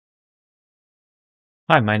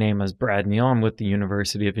Hi, my name is Brad Neal. I'm with the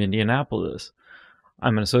University of Indianapolis.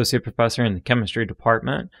 I'm an associate professor in the chemistry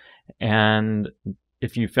department, and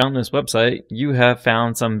if you found this website, you have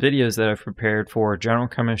found some videos that I've prepared for General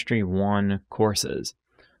Chemistry 1 courses.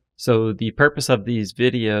 So the purpose of these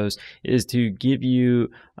videos is to give you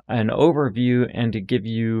an overview and to give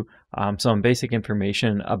you some basic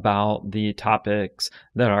information about the topics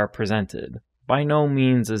that are presented. By no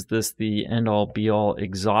means is this the end-all be-all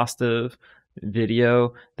exhaustive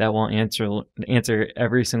video that will answer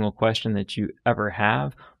every single question that you ever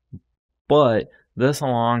have, but this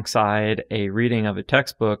alongside a reading of a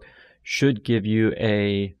textbook should give you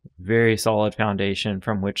a very solid foundation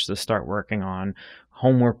from which to start working on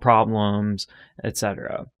homework problems,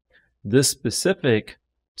 etc. This specific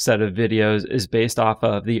set of videos is based off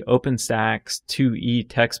of the OpenStax 2E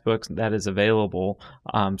textbooks that is available.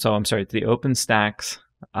 It's the OpenStax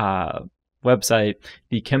website,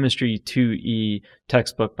 the Chemistry 2E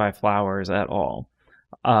textbook by Flowers et al.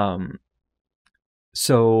 And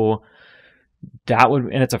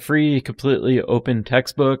it's a free, completely open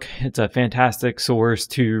textbook. It's a fantastic source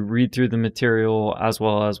to read through the material as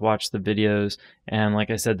well as watch the videos. And like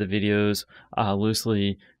I said, the videos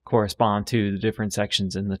loosely correspond to the different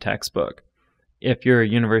sections in the textbook. If you're a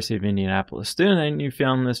University of Indianapolis student and you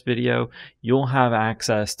found this video, you'll have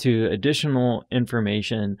access to additional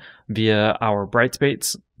information via our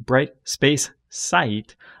Brightspace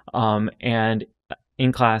site and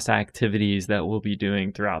in-class activities that we'll be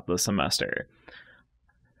doing throughout the semester.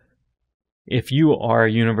 If you are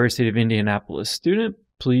a University of Indianapolis student,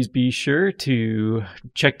 please be sure to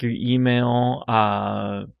check your email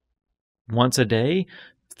once a day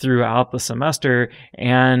throughout the semester,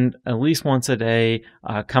 and at least once a day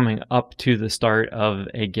coming up to the start of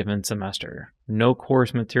a given semester. No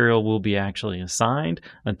course material will be actually assigned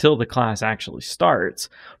until the class actually starts,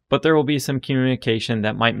 but there will be some communication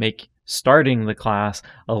that might make starting the class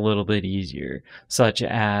a little bit easier, such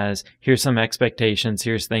as here's some expectations,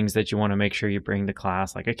 here's things that you want to make sure you bring to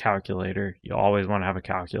class, like a calculator. You always want to have a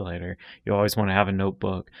calculator. You always want to have a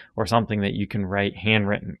notebook or something that you can write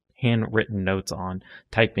handwritten notes on.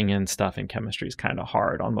 Typing in stuff in chemistry is kind of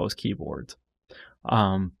hard on most keyboards.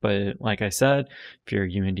 But like I said, if you're a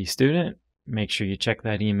UIndy student, make sure you check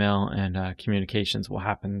that email, and communications will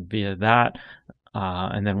happen via that.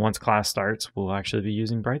 And then once class starts, we'll actually be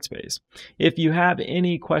using Brightspace. If you have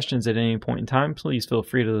any questions at any point in time, please feel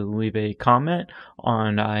free to leave a comment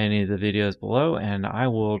on any of the videos below, and I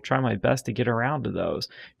will try my best to get around to those.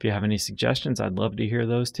 If you have any suggestions, I'd love to hear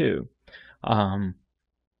those too.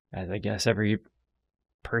 As I guess every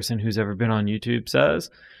person who's ever been on YouTube says,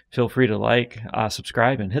 feel free to like,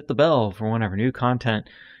 subscribe, and hit the bell for whenever new content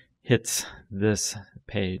hits this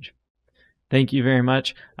page. Thank you very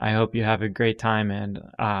much. I hope you have a great time and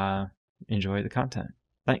enjoy the content.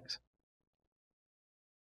 Thanks.